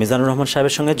মোহাম্মদ মিজানুর রহমান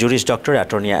সাহেবের সঙ্গে, জুরিস্ট ডক্টর,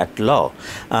 অ্যাটর্নি অ্যাট ল।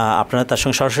 আপনারা তার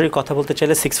সঙ্গে সরাসরি কথা বলতে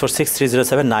চাইলে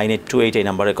 6463079828 এই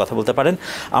নাম্বারে কথা বলতে পারেন।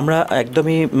 আমরা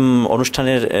একদমই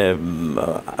অনুষ্ঠানের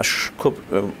খুব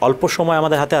অল্প সময়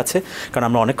আমাদের হাতে আছে, কারণ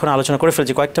আমরা অনেকক্ষণ আলোচনা করে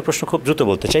ফেলছি। কয়েকটা প্রশ্ন খুব দ্রুত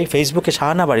বলতে চাই। ফেসবুকে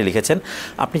শাহানা বাড়ি লিখেছেন,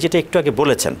 আপনি যেটা একটু আগে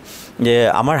বলেছেন যে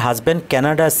আমার হাজব্যান্ড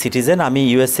ক্যানাডার সিটিজেন, আমি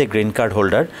ইউএসএ গ্রিন কার্ড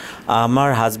হোল্ডার।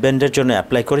 আমার হাজব্যান্ডের জন্য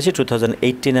অ্যাপ্লাই করেছি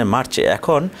 2018 মার্চে।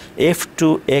 এখন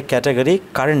F2A ক্যাটাগরি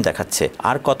কারেন্ট দেখাচ্ছে,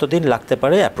 আর কতদিন লাগতে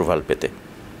পারে অ্যাপ্রুভাল পেতে?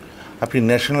 আপনি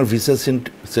ন্যাশনাল ভিসা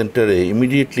সেন্টারে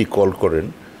ইমিডিয়েটলি কল করেন।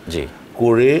 জি।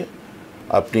 করে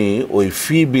আপনি ওই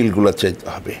ফি বিলগুলো চাইতে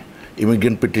হবে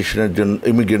ইমিগ্রেন্ট পিটিশনের জন্য,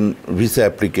 ইমিগ্রেন্ট ভিসা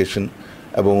অ্যাপ্লিকেশন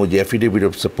এবং ওই যে অ্যাফিডেভিট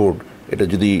অফ সাপোর্ট। এটা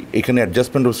যদি এখানে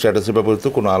অ্যাডজাস্টমেন্ট অফ স্ট্যাটাসের ব্যবহৃত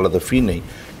কোনো আলাদা ফি নেই,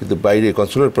 কিন্তু বাইরে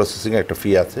কনসুলার প্রসেসিংয়ে একটা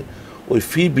ফি আছে। ওই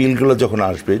ফি বিলগুলো যখন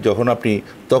আসবে,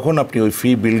 তখন আপনি ওই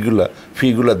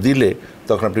ফিগুলো দিলে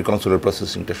তখন আপনি কনসুলার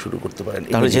প্রসেসিংটা শুরু করতে পারেন।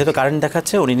 তাহলে যেহেতু কারেন্ট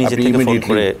দেখাচ্ছে উনি নিজে থেকে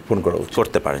ফোন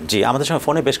করতে পারেন। জি, আমাদের সঙ্গে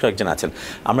ফোনে বেশ কয়েকজন আছেন,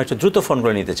 আমরা একটু দ্রুত ফোন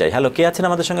করে নিতে চাই। হ্যালো, কে আছেন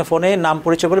আমাদের সঙ্গে ফোনে? নাম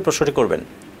পরিচয় বলে প্রশ্নটি করবেন।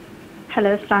 হ্যালো,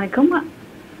 আসসালামু আলাইকুম।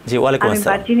 জি, ওয়ালাইকুম আসসালাম।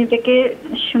 আমি ভার্জিনিয়া থেকে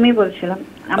সুমি বলছিলাম।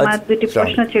 আমার দুটি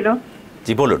প্রশ্ন ছিল।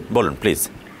 জি, বলুন প্লিজ।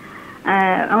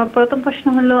 আমার প্রথম প্রশ্ন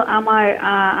হলো, আমার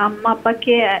আম্মা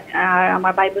আব্বাকে আর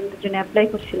আমার ভাই বোনদের জন্য অ্যাপ্লাই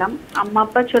করছিলাম। আম্মা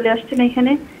আব্বা চলে আসছেন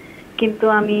এখানে, কিন্তু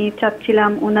আমি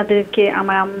চাচ্ছিলাম ওনাদেরকে,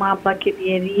 আমার আম্মা আব্বাকে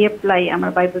দিয়ে রিঅ্যাপ্লাই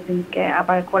আমার ভাই বোনকে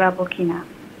আবার করাবো কিনা,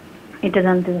 এটা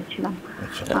জানতে চাচ্ছিলাম।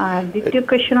 আর দ্বিতীয়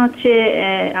কোয়েশ্চেন হচ্ছে,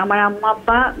 আমার আম্মা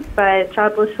আব্বা প্রায় 4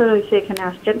 বছর হয়েছে এখানে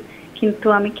আসছেন, কিন্তু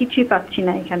আমি কিছুই পাচ্ছি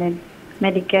না এখানে,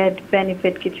 মেডিকেল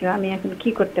বেনিফিট কিছু। আমি এখন কি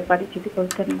করতে পারি যদি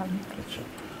বলতেন।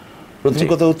 প্রথম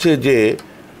কথা হচ্ছে যে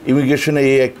ইমিগ্রেশনে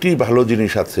এই একটি ভালো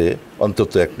জিনিস আছে,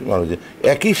 অন্তত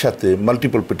একই সাথে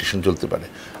মাল্টিপল পিটিশন চলতে পারে।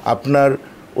 আপনার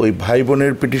ওই ভাই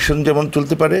বোনের পিটিশন যেমন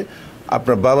চলতে পারে,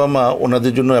 আপনার বাবা মা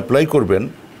ওনাদের জন্য অ্যাপ্লাই করবেন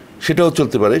সেটাও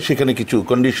চলতে পারে। সেখানে কিছু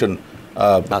কন্ডিশন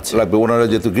লাগবে। ওনারা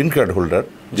যেহেতু গ্রিন কার্ড হোল্ডার,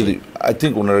 যদি আই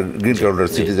থিঙ্ক ওনারা গ্রিন কার্ড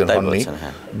হোল্ডার সিটিজেন হননি,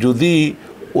 যদি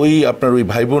আপনার ওই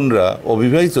ভাই বোনরা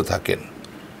অবিবাহিত থাকেন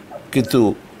কিন্তু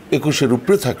 21-এর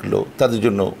উপরে থাকলেও তাদের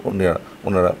জন্য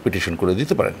ওনারা পিটিশন করে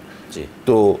দিতে পারেন।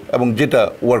 তো এবং যেটা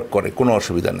ওয়ার্ক করে, কোনো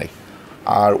অসুবিধা নেই।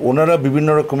 আর ওনারা বিভিন্ন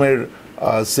রকমের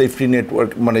সেফটি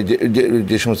নেটওয়ার্ক, মানে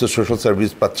যে সমস্ত সোশ্যাল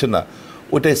সার্ভিস পাচ্ছে না,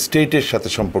 ওটা স্টেটের সাথে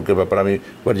সম্পর্কের ব্যাপার। আমি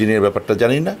ভার্জিনিয়ার ব্যাপারটা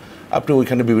জানি না। আপনি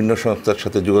ওইখানে বিভিন্ন সংস্থার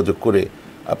সাথে যোগাযোগ করে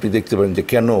আপনি দেখতে পারেন যে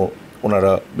কেন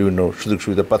ওনারা বিভিন্ন সুযোগ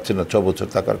সুবিধা পাচ্ছেন না 6 বছর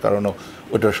থাকার কারণেও।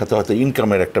 ওটার সাথে হয়তো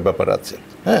ইনকামের একটা ব্যাপার আছে।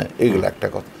 হ্যাঁ, এইগুলো একটা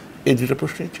কথা। এই দুটো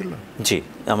প্রশ্নই ছিল। জি,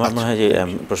 আমার মনে হয় যে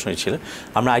প্রশ্নই ছিল।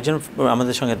 আমরা একজন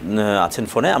আমাদের সঙ্গে আছেন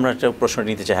ফোনে, আমরা একটা প্রশ্ন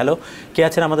নিতে চাই। হ্যালো, কে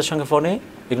আছেন আমাদের সঙ্গে ফোনে?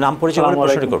 নাম পরিচয় বলে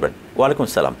প্রশ্নটি করবেন। ওয়ালাইকুম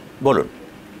সালাম, বলুন।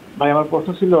 ভাই, আমার প্রশ্ন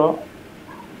ছিল,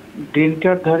 গ্রিন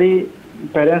কার্ডধারী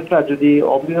প্যারেন্টসরা যদি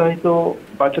অবিবাহিত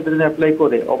বাচ্চাদের জন্য অ্যাপ্লাই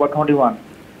করে ওভার 21,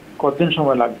 কতদিন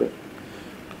সময় লাগবে?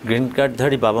 গ্রিন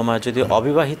কার্ডধারী বাবা মা যদি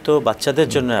অবিবাহিত বাচ্চাদের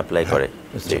জন্য অ্যাপ্লাই করে?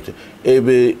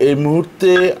 এই মুহূর্তে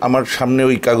আমার সামনে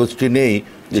ওই কাগজটি নেই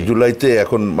যে জুলাইতে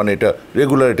এখন মানে এটা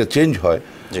রেগুলার এটা চেঞ্জ হয়।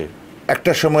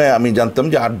 একটা সময় আমি জানতাম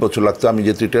যে 8 বছর লাগতো। আমি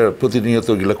যেহেতু এটা প্রতিনিয়ত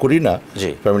এগুলো করি না,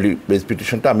 ফ্যামিলি বেস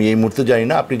পিটিশনটা আমি এই মুহূর্তে জানি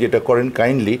না। আপনি যেটা করেন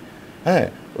কাইন্ডলি, হ্যাঁ,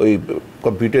 ওই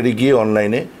কম্পিউটারে গিয়ে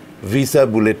অনলাইনে visa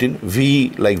bulletin, V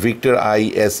like Victor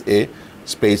ISA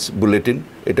space bulletin,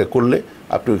 এটা করলে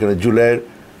আপনি ওইখানে জুলাইয়ের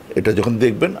এটা যখন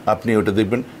দেখবেন, আপনি ওটা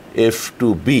দেখবেন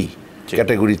F2B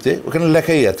ক্যাটাগরিতে, ওখানে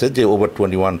লেখাই আছে যে ওভার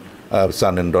 21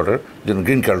 সান অ্যান্ড ডটার জন্য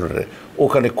গ্রিন কার্ড হোল্ডার।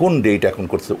 ওখানে কোন ডেট এখন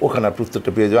করছে, ওখানে আপনি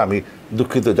উত্তরটা পেয়ে যাবে। আমি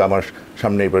দুঃখিত যে আমার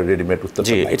সামনে এবার রেডিমেড উত্তর।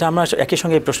 জি, এটা আমরা একই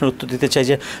সঙ্গে এই প্রশ্নের উত্তর দিতে চাই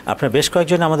যে আপনার বেশ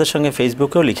কয়েকজন আমাদের সঙ্গে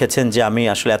ফেসবুকেও লিখেছেন যে আমি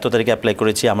আসলে এত তারিখে অ্যাপ্লাই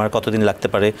করেছি, আমার কতদিন লাগতে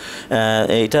পারে।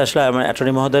 এটা আসলে আমার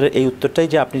অ্যাটর্নি মহোদয়ের এই উত্তরটাই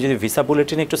যে আপনি যদি ভিসা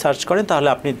বুলেটিনে একটু সার্চ করেন তাহলে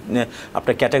আপনি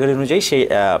আপনার ক্যাটাগরি অনুযায়ী সেই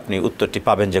আপনি উত্তরটি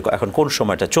পাবেন যে এখন কোন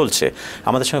সময়টা চলছে।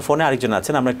 আমাদের সঙ্গে ফোনে আরেকজন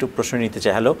আছেন, আমরা একটু প্রশ্ন নিতে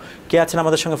চাই। হ্যালো, কে আছেন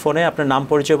আমাদের সঙ্গে ফোনে? আপনার নাম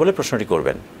পরিচয় বলে প্রশ্নটি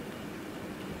করবেন।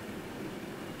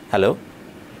 হ্যালো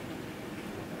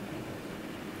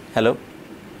হ্যালো,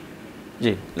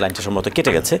 জি লাইনটা সম্ভবত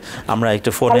কেটে গেছে। আমরা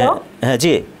একটু ফোনে, হ্যাঁ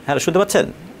জি হ্যালো, শুনতে পাচ্ছেন?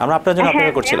 আমরা আপনার জন্য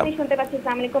অপেক্ষা করছিলাম। আমি শুনতে পাচ্ছি।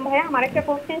 আসসালামু আলাইকুম ভাইয়া, আমার একটা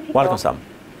কোশ্চেন ছিল। ওয়ালাইকুম আসসালাম,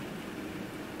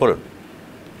 বলুন।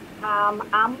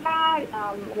 আমরা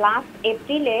লাস্ট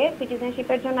এপ্রিলে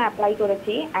সিটিজেনশিপের জন্য অ্যাপ্লাই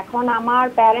করেছি। এখন আমার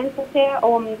প্যারেন্টস হচ্ছে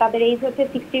তাদের এজ হচ্ছে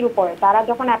 60-র উপরে। তারা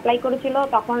যখন অ্যাপ্লাই করেছিল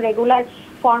তখন রেগুলার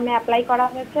ফর্মে অ্যাপ্লাই করা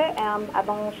হয়েছে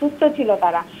এবং সুস্থ ছিল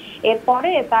তারা।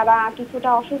 এরপরে তারা কিছুটা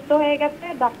অসুস্থ হয়ে গেছে,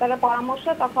 ডাক্তারের পরামর্শ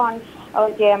তখন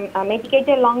যে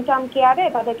মেডিকেটেড লং টার্ম কেয়ারে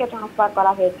তাদেরকে ট্রান্সফার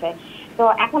করা হয়েছে। তো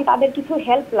এখন তাদের কিছু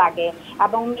হেল্প লাগে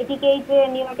এবং মেডিকেট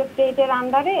নিউ ইয়র্ক স্টেটের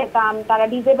আন্ডারে তারা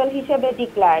ডিসেবল হিসেবে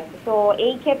ডিক্লেয়ার্ড। তো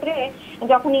এই ক্ষেত্রে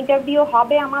যখন ইন্টারভিউ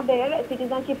হবে আমাদের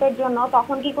সিটিজেনশিপের জন্য,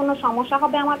 তখন কি কোনো সমস্যা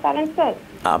হবে আমার প্যারেন্টসের?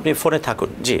 আপনি ফোনে থাকুন।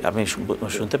 জি, আপনি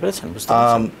শুনতে পেরেছেন, বুঝতে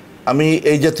পেরেছেন? আমি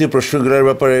এই জাতীয় প্রশ্নগুলোর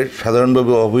ব্যাপারে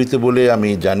সাধারণভাবে অবহিত বলে আমি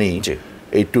জানি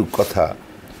এইটুক কথা,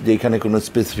 যে এখানে কোনো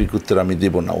স্পেসিফিক উত্তর আমি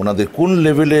দেব না। ওনাদের কোন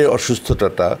লেভেলে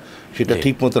অসুস্থতাটা সেটা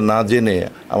ঠিক মতো না জেনে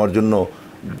আমার জন্য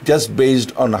জাস্ট বেসড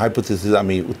অন হাইপোথিসিস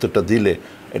আমি উত্তরটা দিলে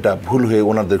এটা ভুল হয়ে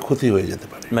ওনাদের ক্ষতি হয়ে যেতে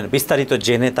পারে। মানে বিস্তারিত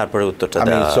জেনে তারপরে উত্তরটা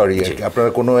আমি সরি, আপনারা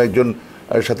কোনো একজন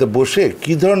সাথে বসে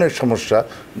কি ধরনের সমস্যা,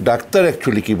 ডাক্তার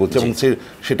অ্যাকচুয়ালি কি বলছে এবং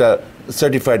সেটা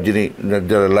সার্টিফাইড যিনি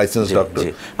যারা লাইসেন্স ডক্টর,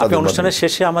 আপনি অনুষ্ঠানের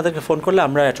শেষে আমাদেরকে ফোন করলে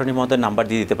আমরা অ্যাটর্নি মহোদয়ের নাম্বার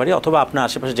দিয়ে দিতে পারি, অথবা আপনার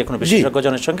আশেপাশে যে কোনো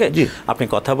বিশেষজ্ঞজনের সঙ্গে আপনি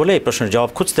কথা বলে এই প্রশ্নের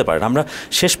জবাব খুঁজতে পারেন। আমরা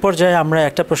শেষ পর্যায়ে আমরা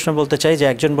একটা প্রশ্ন বলতে চাই যে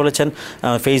একজন বলেছেন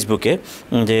ফেসবুকে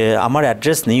যে আমার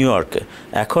অ্যাড্রেস নিউ ইয়র্ক,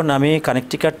 এখন আমি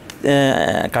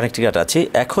কানেকটিকাট আছি,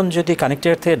 এখন যদি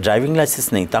কানেকটিকাট থেকে ড্রাইভিং লাইসেন্স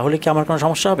নেই তাহলে কি আমার কোনো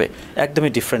সমস্যা হবে?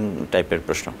 একদমই ডিফারেন্ট টাইপের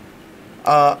প্রশ্ন।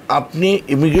 আপনি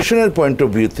ইমিগ্রেশনের পয়েন্ট অফ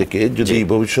ভিউ থেকে যদি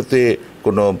ভবিষ্যতে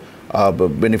কোনো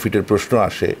বেনিফিটের প্রশ্ন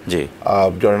আসে,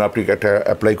 ধরেন আপনি একটা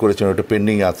অ্যাপ্লাই করেছেন, ওটা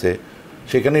পেন্ডিং আছে,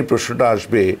 সেখানেই প্রশ্নটা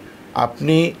আসবে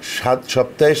আপনি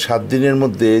সপ্তাহে 7 দিনের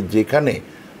মধ্যে যেখানে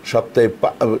সপ্তাহে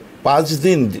 5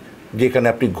 দিন যেখানে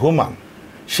আপনি ঘুমান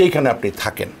সেইখানে আপনি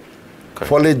থাকেন।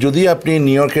 ফলে যদি আপনি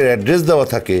নিউ ইয়র্কের অ্যাড্রেস দেওয়া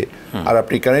থাকে আর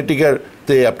আপনি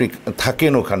কানেকটিকাটে আপনি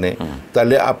থাকেন ওখানে,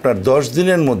 তাহলে আপনার 10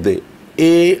 দিনের মধ্যে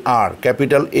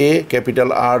ক্যাপিটাল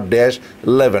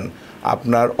A_R-11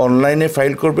 আপনার অনলাইনে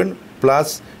ফাইল করবেন, প্লাস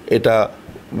এটা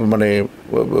মানে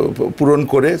পূরণ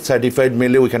করে সার্টিফাইড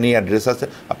মেলে ওইখানেই অ্যাড্রেস আছে,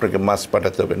 আপনাকে মাস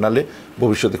পাঠাতে হবে, নাহলে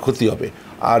ভবিষ্যতে ক্ষতি হবে।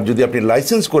 আর যদি আপনি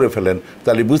লাইসেন্স করে ফেলেন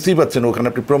তাহলে বুঝতেই পারছেন ওখানে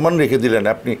আপনি প্রমাণ রেখে দিলেন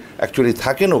আপনি অ্যাকচুয়ালি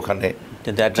থাকেন ওখানে,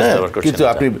 কিন্তু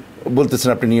আপনি বলতেছেন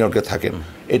আপনি নিউ ইয়র্কে থাকেন,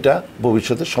 এটা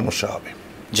ভবিষ্যতে সমস্যা হবে।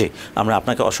 জি, আমরা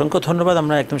আপনাকে অসংখ্য ধন্যবাদ।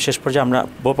 আমরা একদম শেষ পর্যায়ে আমরা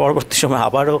পরবর্তী সময়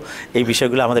আবারও এই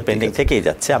বিষয়গুলো আমাদের পেন্ডিং থেকেই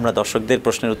যাচ্ছে। আমরা দর্শকদের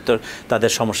প্রশ্নের উত্তর,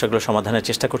 তাদের সমস্যাগুলো সমাধানের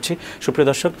চেষ্টা করছি। সুপ্রিয়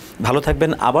দর্শক, ভালো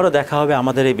থাকবেন। আবারও দেখা হবে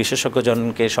আমাদের এই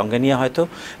বিশেষজ্ঞজনকে সঙ্গে নিয়ে হয়তো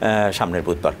সামনের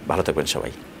বুধবার। ভালো থাকবেন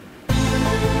সবাই।